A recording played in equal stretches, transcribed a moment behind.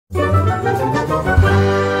Hey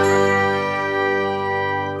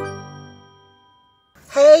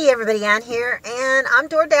everybody, Ann here, and I'm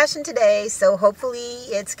door dashing today, so hopefully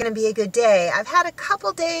it's going to be a good day. I've had a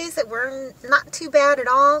couple days that were not too bad at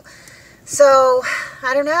all, so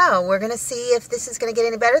I don't know. We're going to see if this is going to get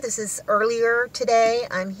any better. This is earlier today.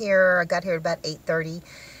 I got here at about 8:30.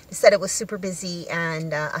 They said it was super busy,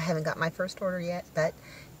 and I haven't got my first order yet, but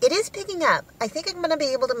it is picking up. I think I'm going to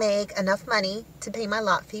be able to make enough money to pay my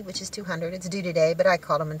lot fee, which is $200. It's due today, but I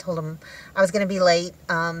called them and told them I was going to be late,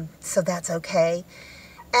 so that's okay.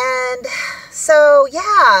 And so,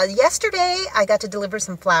 yeah, yesterday I got to deliver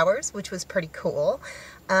some flowers, which was pretty cool.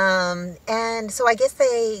 And so I guess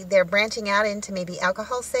they're branching out into maybe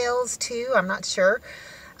alcohol sales too. I'm not sure.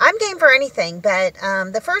 I'm game for anything, but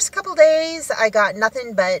the first couple days I got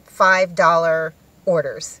nothing but $5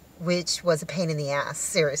 orders, which was a pain in the ass.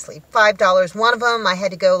 Seriously, $5. One of them I had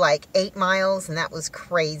to go like 8 miles, and that was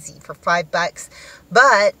crazy for $5.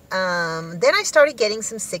 But then I started getting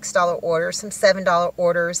some $6 orders, some $7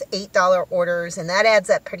 orders, $8 orders, and that adds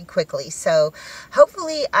up pretty quickly. So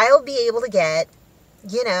hopefully I'll be able to get,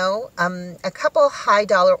 you know, a couple high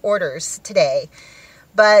dollar orders today.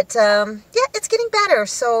 But yeah, it's getting better.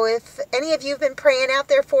 So if any of you have been praying out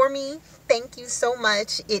there for me, thank you so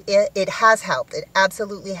much. It has helped. It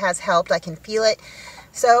absolutely has helped. I can feel it.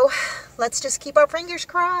 So let's just keep our fingers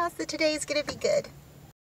crossed that today's going to be good.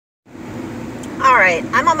 All right,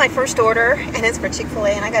 I'm on my first order, and it's for Chick-fil-A,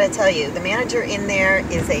 and I got to tell you, the manager in there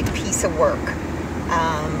is a piece of work.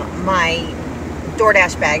 My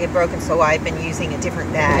DoorDash bag had broken, so I've been using a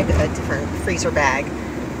different bag, a different freezer bag,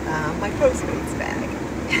 my Postmates bag,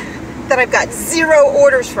 that I've got 0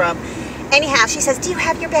 orders from. Anyhow, she says, "Do you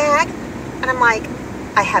have your bag?" And I'm like,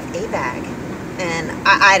 "I have a bag." And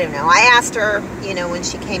I don't know. I asked her, you know, when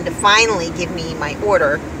she came to finally give me my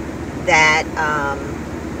order, that,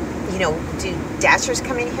 you know, do Dashers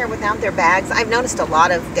come in here without their bags? I've noticed a lot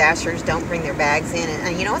of Dashers don't bring their bags in.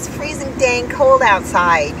 And you know, it's freezing dang cold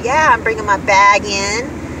outside. Yeah, I'm bringing my bag in.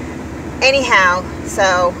 Anyhow,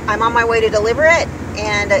 so I'm on my way to deliver it.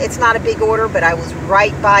 And it's not a big order, but I was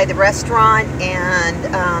right by the restaurant,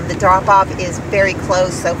 and the drop-off is very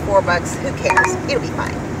close, so $4, who cares? It'll be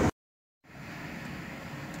fine.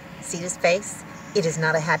 See this face? It is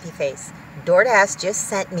not a happy face. DoorDash just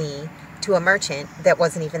sent me to a merchant that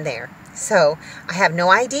wasn't even there. So I have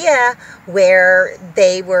no idea where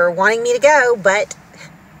they were wanting me to go, but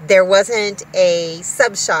there wasn't a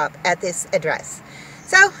sub shop at this address.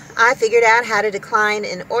 So I figured out how to decline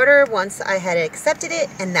an order once I had accepted it,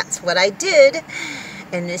 and that's what I did.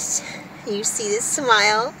 And this, you see this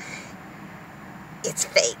smile? It's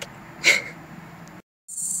fake.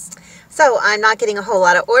 So I'm not getting a whole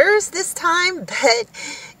lot of orders this time, but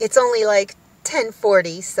it's only like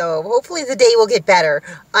 10:40, so hopefully the day will get better.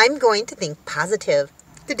 I'm going to think positive.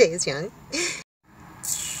 The day is young.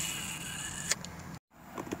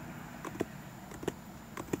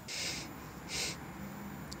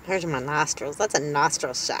 There's my nostrils. That's a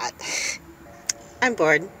nostril shot. I'm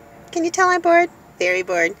bored. Can you tell I'm bored? Very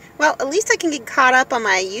bored. Well, at least I can get caught up on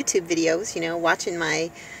my YouTube videos, you know, watching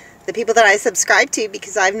the people that I subscribe to,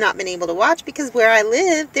 because I've not been able to watch because where I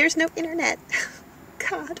live, there's no internet.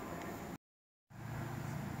 God.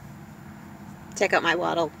 Check out my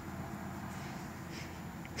waddle.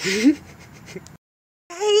 Hey,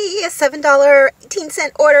 a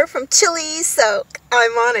 $7.18 order from Chili's, so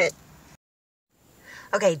I'm on it.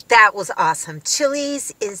 Okay, that was awesome.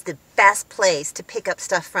 Chili's is the best place to pick up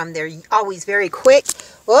stuff from. They're always very quick.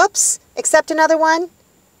 Whoops, accept another one?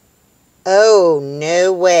 Oh,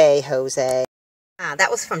 no way, Jose.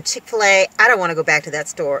 That was from Chick-fil-A. I don't want to go back to that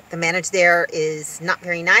store. The manager there is not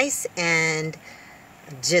very nice, and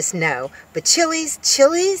just no. But Chili's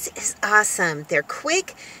is awesome. They're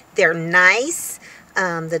quick, they're nice.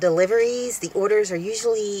 The deliveries, the orders are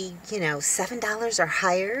usually, you know, $7 or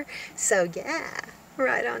higher. So yeah.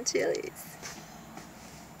 Right on Chili's.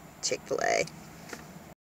 Chick-fil-A.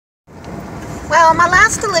 Well, my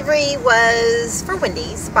last delivery was for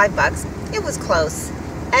Wendy's, $5. It was close.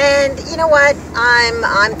 And you know what?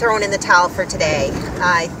 I'm throwing in the towel for today.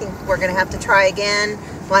 I think we're gonna have to try again.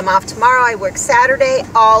 Well, I'm off tomorrow. I work Saturday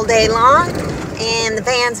all day long, and the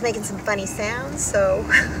van's making some funny sounds, so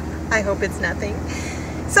I hope it's nothing.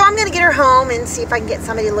 So I'm going to get her home and see if I can get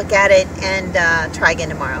somebody to look at it and try again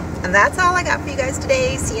tomorrow. And that's all I got for you guys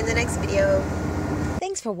today. See you in the next video.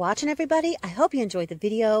 Thanks for watching, everybody. I hope you enjoyed the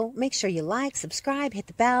video. Make sure you like, subscribe, hit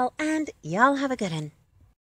the bell, and y'all have a good one.